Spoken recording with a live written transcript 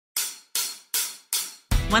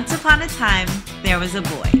Once upon a time, there was a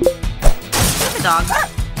boy with a dog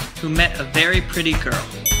who met a very pretty girl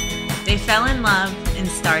They fell in love and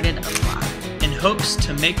started a blog in hopes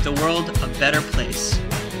to make the world a better place.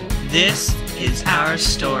 This is our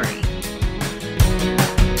story.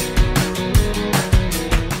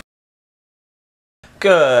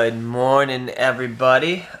 Good morning,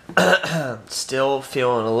 everybody. Still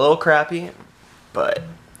feeling a little crappy, but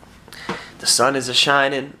the sun is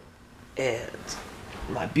a-shining and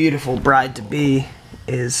my beautiful bride-to-be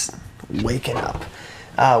is waking up.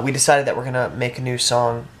 We decided that we're gonna make a new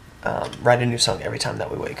song, write a new song every time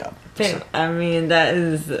that we wake up. So, I mean, that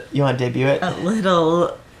is... You want to debut it? A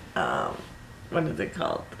little, what is it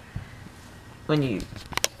called? When you...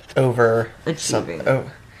 Over... Achieving.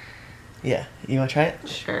 Oh. Yeah. You want to try it?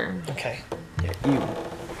 Sure. Okay. Yeah,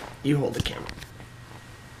 you hold the camera.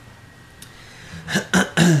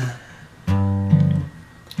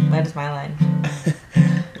 That is my line.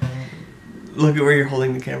 Look at where you're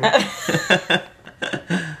holding the camera.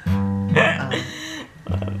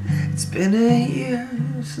 It's been a year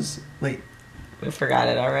since... Wait. We forgot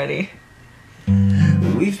it already.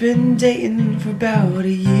 We've been dating for about a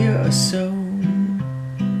year or so.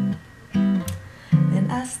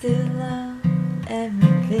 And I still love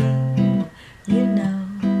everything, you know.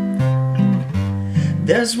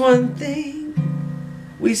 There's one thing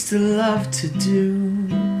we still love to do.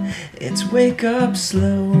 It's wake up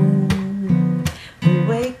slow. We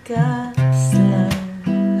wake up slow.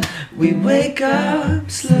 We wake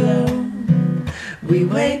up slow. We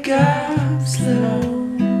wake up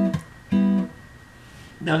slow.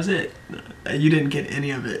 That was it. You didn't get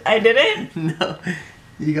any of it. I didn't? No.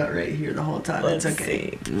 You got right here the whole time. Let's It's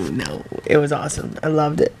okay. see. No. It was awesome. I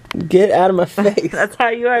loved it. Get out of my face. That's how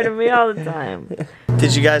you are to me all the time.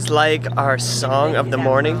 Did you guys like our song of the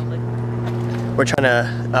morning? We're trying to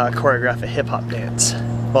choreograph a hip-hop dance.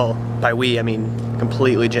 Well, by we, I mean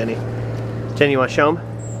completely Jenny. Jenny, you want to show them?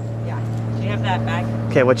 Yeah. Do you have that bag?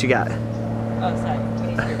 Okay, what you got? Oh, sorry. We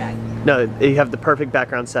need your bag. No, you have the perfect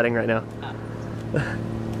background setting right now. Uh-huh.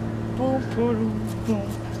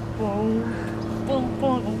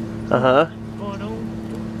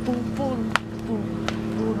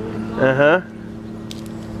 Uh-huh.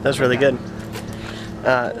 That's really good.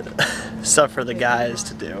 Stuff for the guys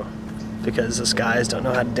to do, because us guys don't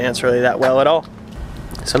know how to dance really that well at all.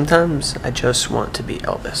 Sometimes I just want to be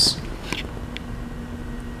Elvis.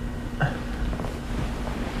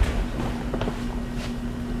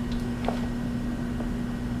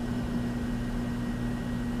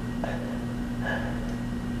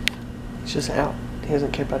 He's just out. He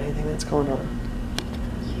doesn't care about anything that's going on.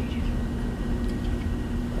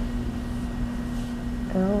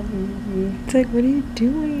 It's like, what are you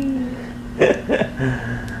doing?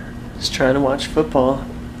 Just trying to watch football.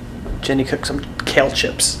 Jenny cooked some kale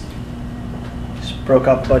chips. Just broke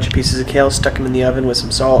up a bunch of pieces of kale, stuck them in the oven with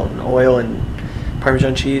some salt and oil and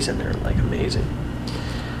Parmesan cheese, and they're like amazing.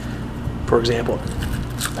 For example.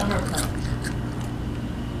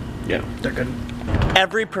 Yeah, they're good.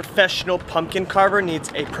 Every professional pumpkin carver needs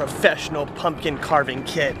a professional pumpkin carving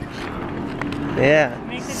kit. Yeah,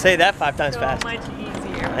 say that 5 times fast. Much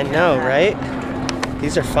easier. I know, right?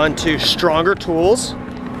 These are fun too. Stronger tools.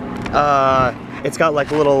 It's got like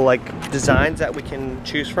little designs that we can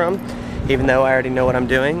choose from, even though I already know what I'm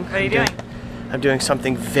doing. What are you doing? I'm doing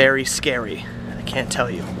something very scary. I can't tell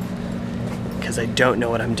you because I don't know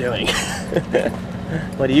what I'm doing.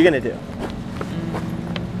 What are you gonna do?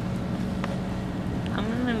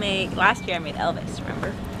 Last year I made Elvis,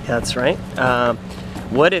 remember? Yeah, that's right.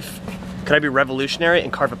 What if, could I be revolutionary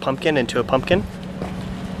and carve a pumpkin into a pumpkin?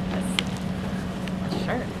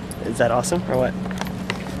 Sure. Is that awesome or what?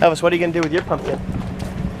 Elvis, what are you gonna do with your pumpkin?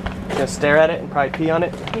 You gonna stare at it and probably pee on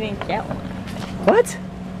it? You didn't get one. What?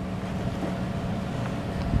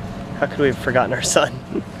 How could we have forgotten our son?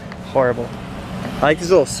 Horrible. I like these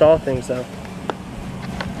little saw things though.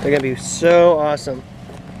 They're gonna be so awesome.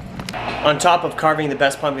 On top of carving the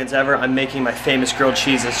best pumpkins ever, I'm making my famous grilled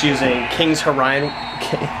cheeses using King's Hawaiian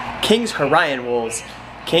rolls.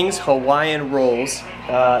 King's Hawaiian rolls.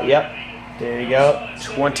 Yep, there you go.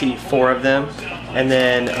 24 of them. And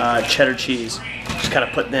then cheddar cheese. Just kind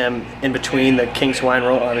of put them in between the King's Hawaiian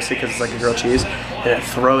roll, obviously because it's like a grilled cheese. And then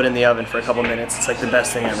throw it in the oven for a couple minutes. It's like the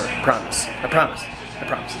best thing ever. I promise. I promise. I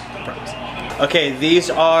promise. I promise. Okay,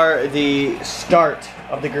 these are the start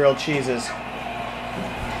of the grilled cheeses.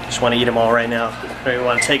 Just want to eat them all right now. I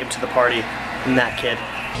want to take them to the party. I'm that kid.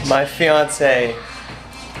 My fiance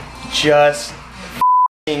just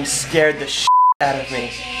f***ing scared the shit out of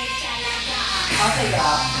me. I'll take it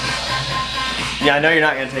off. Yeah, I know you're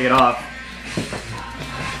not going to take it off.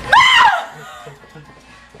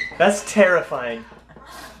 That's terrifying.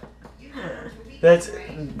 That's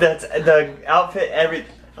the outfit,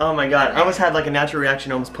 oh my god. I almost had like a natural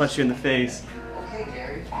reaction, almost punched you in the face.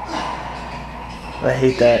 I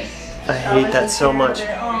hate that. I hate that so much.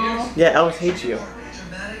 Yeah, Elvis hates you.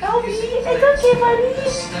 Elvis, it's okay, buddy.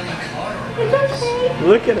 It's okay.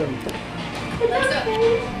 Look at him. It's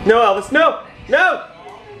okay. No, Elvis, no! No!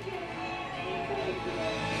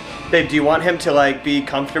 Babe, do you want him to like be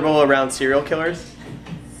comfortable around serial killers?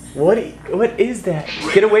 What is that?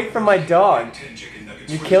 Get away from my dog.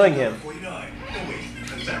 You're killing him.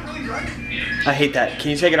 I hate that.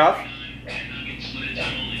 Can you take it off?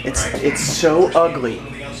 It's so ugly.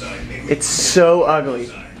 It's so ugly.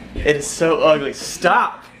 It is so ugly.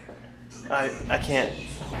 Stop! I can't.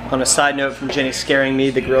 On a side note from Jenny scaring me,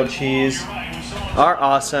 the grilled cheese are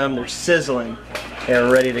awesome. They're sizzling.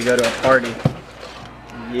 They're ready to go to a party.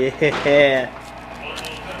 Yeah.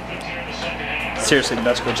 Seriously, the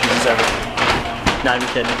best grilled cheese ever. Not even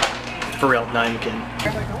kidding. For real, not even kidding.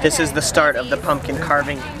 This is the start of the pumpkin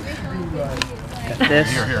carving. Got this.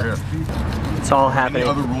 Here. It's all happening. Any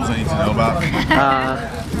other rules I need to know about?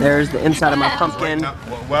 There's the inside of my pumpkin.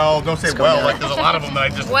 Well, don't say well, like there's a lot of them that I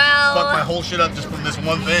just fucked my whole shit up just from this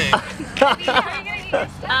one thing.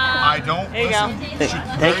 I don't listen.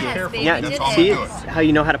 Thank you. Yeah, see how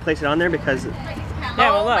you know how to place it on there because...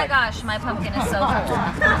 Yeah, well, oh my gosh, my pumpkin is so cool.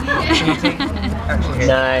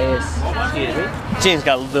 Nice. Jane's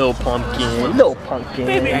got a little pumpkin. Little pumpkin.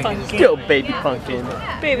 Baby pumpkin. Little baby pumpkin.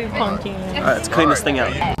 Baby pumpkin. Alright, let's clean this thing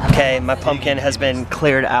out. Okay, my pumpkin has been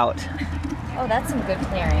cleared out. Oh, that's some good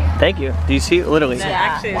clearing. Thank you. Do you see? Literally. That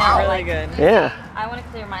actually is really good. Yeah. I want to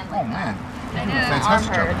clear mine Oh like man.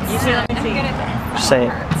 fantastic job. You see, let me see. Just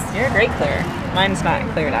saying. You're a great clearer. Mine's not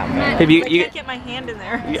cleared out, but If I you can't get my hand in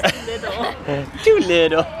there. It's little. Too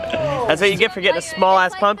little. That's what you get for getting a small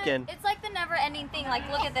ass pumpkin. It's like the never-ending thing. Like,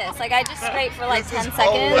 look at this. Like, I just scraped for like 10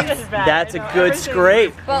 seconds. That's a good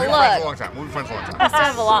scrape. But We've been friends for a look, long time. We've been friends for a long time. I still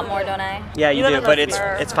have a lot more, don't I? Yeah, you do, but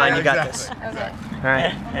it's fine. You got this. Okay. All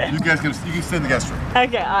right. You guys can stay in the guest room.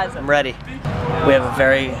 Okay, awesome. I'm ready. We have a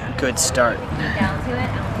very good start. Down to it.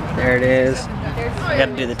 There it is. I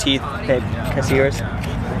gotta do the teeth. Babe, can I see yours?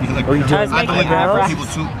 Like, Oh, you do? I've been looking at people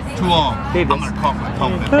too long. Babe, I'm gonna cough my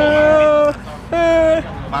pumpkin.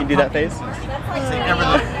 Can you do that face? Done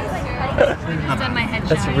my head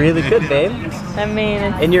That's shower. really good, babe. I mean,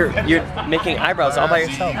 And you're making eyebrows all by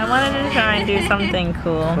yourself. I wanted to try and do something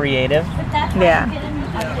cool. Creative. Yeah.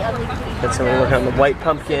 Got someone working on the white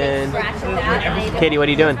pumpkin. Katie, what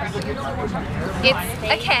are you doing? It's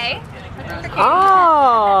a K.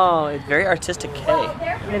 Oh, it's very artistic K.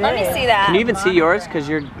 Let me see that. Can you even see yours? Because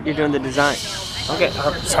you're doing the design. Okay,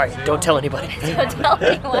 sorry, don't tell anybody. Don't tell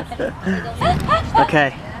anyone.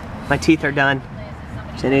 Okay, my teeth are done.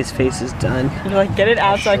 Jenny's face is done. You're like, get it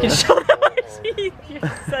out so I can show them my teeth.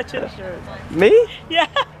 You're such a jerk. Me? Yeah.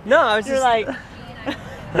 No, I was You're just like,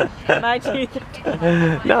 my teeth are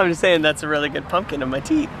done. No, I'm just saying that's a really good pumpkin in my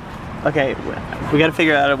teeth. Okay, we gotta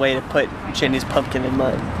figure out a way to put Jenny's pumpkin in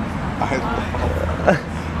mine.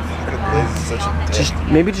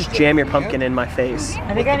 Maybe just jam your pumpkin in my face.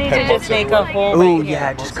 I think I need to just make a hole. Ooh, right here.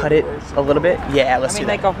 yeah, just cut it a little bit. Yeah, let's do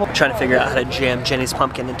Like that. a whole. I'm trying to figure out how to jam Jenny's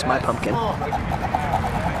pumpkin into my pumpkin.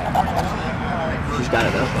 She's got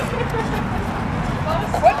it though.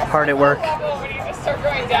 Hard at work.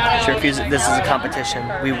 She refuses. This is a competition.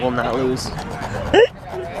 We will not lose.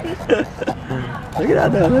 Look at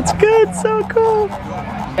that though. That's good. So cool.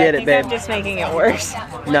 Get it, babe. I'm just making it worse.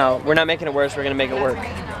 No, we're not making it worse. We're gonna make it work.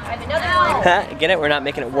 Get it? We're not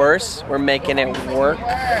making it worse. We're making it work.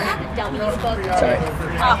 Sorry.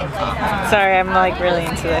 Sorry, I'm like really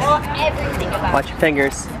into this. Watch your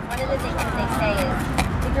fingers. One of the things that they say is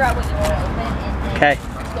figure out what you want to open and then Okay.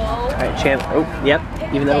 All right, champ. Oh, yep.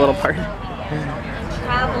 Even that little part.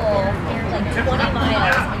 travel like 20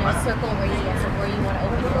 miles in a circle radius of where you want to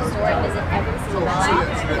open your store and visit every single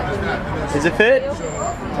box. Does it fit?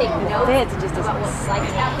 Take notes. It just doesn't like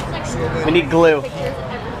that. We need glue.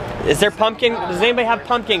 Is there pumpkin? Does anybody have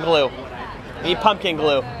pumpkin glue? We need pumpkin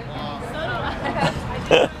glue.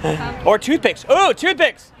 Or toothpicks. Oh,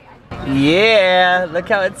 toothpicks! Yeah, look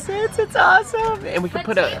how it sits. It's awesome. And we can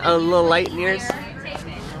put a little light in yours.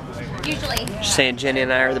 Usually. Just saying, Jenny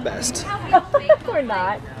and I are the best. We're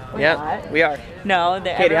not. Yep, we are. No,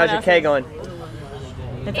 Katie, how's your K going?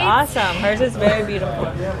 It's awesome. Hers is very beautiful.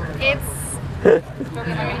 It's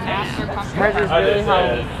Hers is really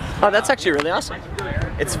hot. Oh, that's actually really awesome.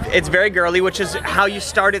 It's very girly, which is how you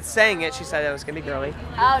started saying it. She said it was gonna be girly.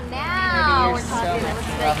 oh now we're talking.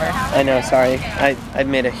 I know, sorry. I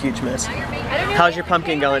made a huge mess. How's your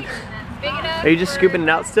pumpkin going? Are you just scooping it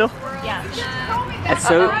out still? Yeah. That's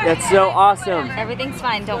so awesome. Everything's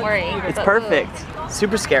fine, don't worry. It's perfect.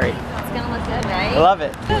 Super scary. It's gonna look good, right? I love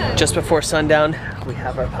it. Just before sundown, we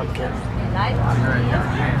have our pumpkin.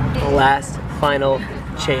 Last final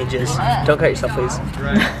changes. Don't cut yourself, please.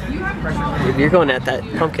 You're going at that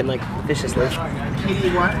pumpkin like viciously.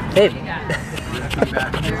 Hey.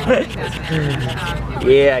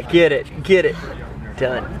 Yeah, get it.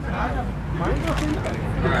 Done.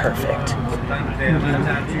 Perfect.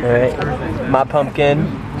 All right, my pumpkin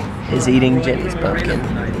is eating Jenny's pumpkin.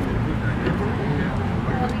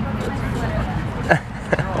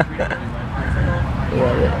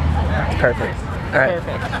 Love it. It's perfect. All right.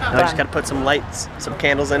 Now I just gotta put some lights, some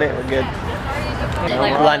candles in it. We're good.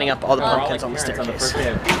 We're lining up all the pumpkins on the staircase.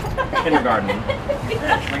 Kindergarten.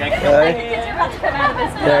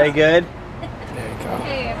 Very good.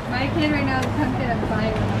 Hey, my kid right now is pumpkin on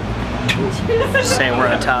fire. Just saying we're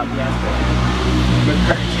on top. I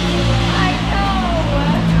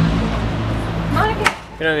know. Monica.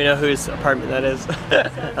 You don't even know whose apartment that is.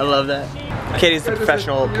 I love that. Katie's the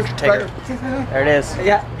professional picture taker. There it is.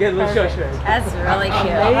 Yeah, good. Let's show. That's really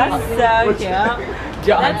cute. That's so cute.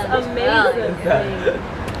 That's amazing.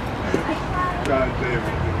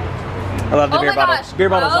 I love the beer bottle. Beer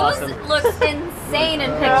bottle's Rose awesome. looks insane in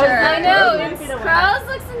pictures. I know. Rose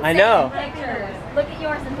looks insane I know. in pictures. Look at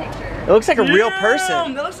yours in pictures. It looks like a real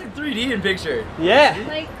person. That looks like 3D in picture. Yeah.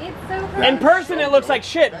 Like, it's so In person it looks like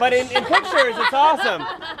shit, but in pictures it's awesome.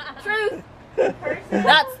 Truth.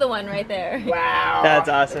 That's the one right there. Wow. That's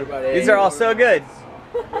awesome. These are all so good.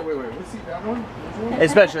 Wait, let's see that one.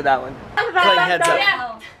 Especially that one. Playing heads up.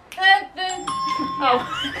 Well,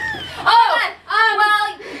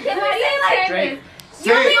 can we say like Drake.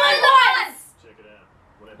 you only live once?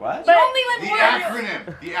 What? You only live The once.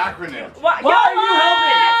 acronym. Why are you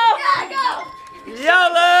helping? Yeah, go.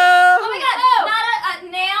 YOLO! Oh my god, not a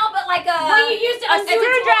nail, but like a... What you used a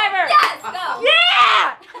screwdriver. Yes, go.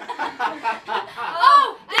 Yeah!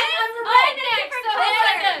 Oh, this is next. So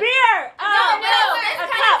Beer! no, this a kind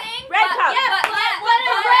cup. of thing. Red but, cup. Yeah, but what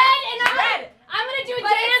is red and I'm gonna do a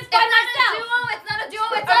dance by myself. It's not a duo,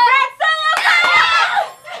 it's a red solo.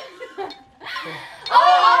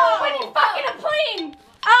 Oh, when you fucking a plane.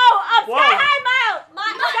 Oh, Whoa. Sky High Mile!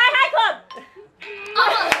 Sky High Club!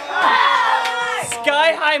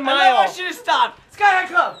 Sky High I Mile. should have stopped. Sky High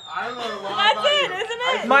Club. I don't know a lot That's about it, you. isn't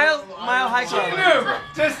it? Mile High Club.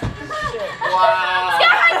 Just. Wow. Sky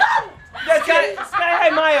High Club. Yeah, Sky High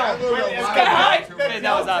Mile. Sky High. Okay,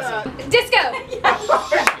 that was awesome. Disco.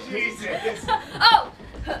 Jesus. Oh,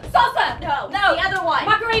 salsa. No, the other one.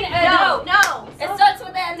 Macarena. No. It starts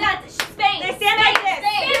with an Spain. They stand like this.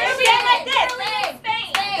 Spain. They stand like this.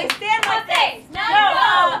 Spain. They stand like this. No.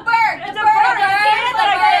 No. The bird. It's a bird. They stand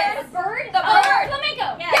like this. The bird. The bird. Flamenco.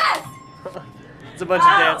 Yes. It's a bunch of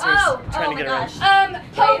dancers trying to get around. No,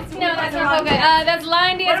 that's not so good. That's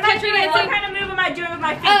line What dance, am I country doing? What dancing. kind of move am I doing with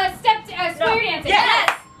my feet? Square dancing. Yes.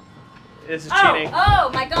 This is cheating.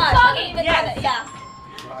 Oh my gosh. Clogging. Yeah. God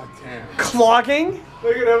damn. Clogging?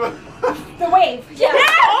 Look at him. The wave. Yeah.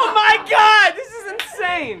 Oh my god, this is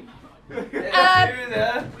insane.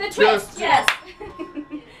 The twist. Yes.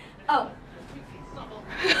 Oh.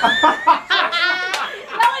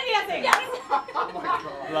 Belly dancing. Yes.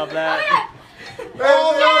 Love that.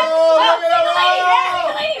 Oh, look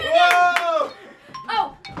at him. Oh.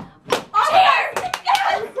 Cheers.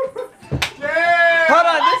 Yeah. Hold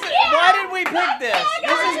on, why did we pick this?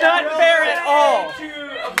 This is not fair at all.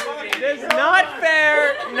 This is not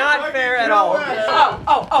fair at all.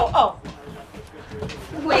 Oh.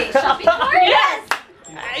 Wait, shopping cart? Yes.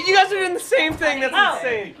 You guys are doing the same thing, that's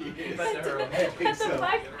insane. Oh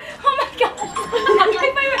my god.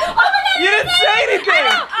 You didn't say anything!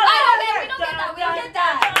 We don't get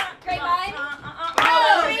that. Grapevine?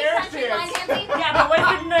 Yeah, but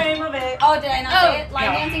what's the name of it? Oh, did I not say it?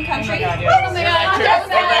 Line dancing country? Oh my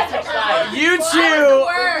god. You two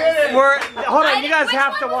were, hold on, you guys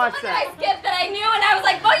have to watch I that. skipped that I knew and I was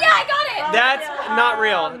like, oh yeah, I got it. That's not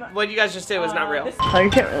real. What you guys just did was not real. Oh, you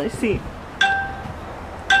can't really see.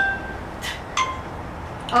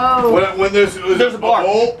 Oh. When there's a bar.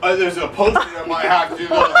 There's a post that might have to do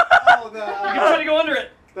the. You can try to go under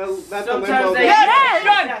it. That's the Sometimes limbo. they. Yes!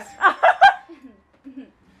 Yes!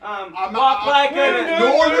 Walk like an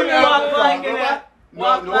Northern Walk like Africa. an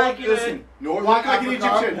Walk like an Listen, Northern Walk like an Africa.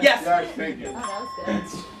 Egyptian. Yes. Thank you. Oh, that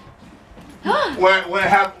was good. When it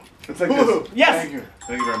happens, it's like this. Yes. Thank you.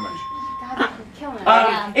 Thank you very much.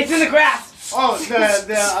 It's in the grass. Oh, What do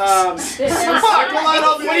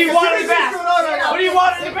you want in the grass? What do you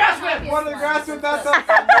want in the grass with? Water the grass with that.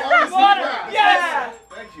 Water. Yes.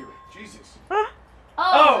 Thank you. Jesus.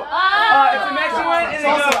 Oh. It's a Mexican one and they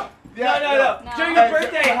go. No. During your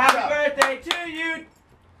birthday, happy birthday to you.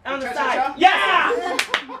 On the side. Yeah!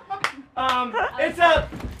 It's a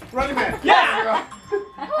Running Man. Yeah!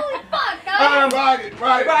 Holy fuck, guys!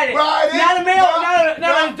 Ride it. Not a male, not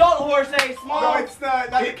an adult horse, a small. No, it's not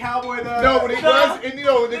the cowboy. No, when he does, and you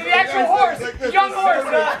know, the actual horse, like the young horse,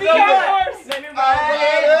 the young horse.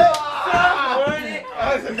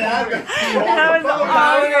 That was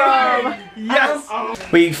awesome.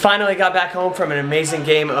 Yes! We finally got back home from an amazing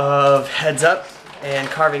game of heads up and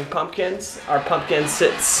carving pumpkins. Our pumpkin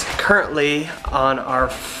sits currently on our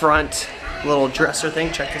front little dresser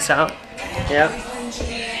thing. Check this out. Yep.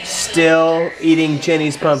 Still eating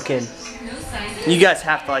Jenny's pumpkin. You guys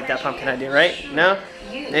have to like that pumpkin idea, right? No?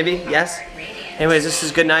 Maybe? Yes? Anyways, this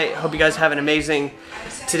is good night. Hope you guys have an amazing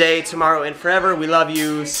today, tomorrow, and forever. We love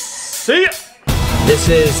you. See ya! This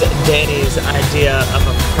is Danny's idea of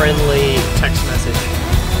a friendly text message.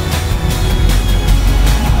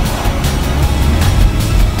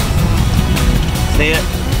 See it?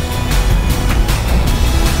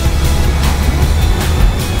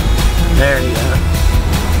 There you go.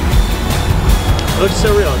 It looks so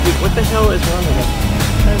real. Dude, what the hell is wrong with it?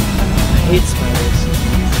 I hate smileys.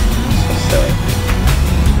 So silly.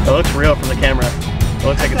 It looks real from the camera. It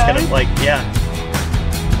looks like it's gonna, like, yeah.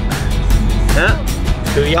 Huh?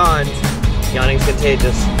 Who yawned? Yawning's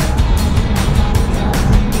contagious.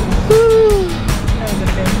 That was a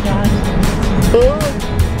big yawn.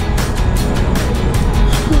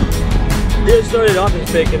 It started off as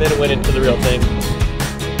fake and then it went into the real thing.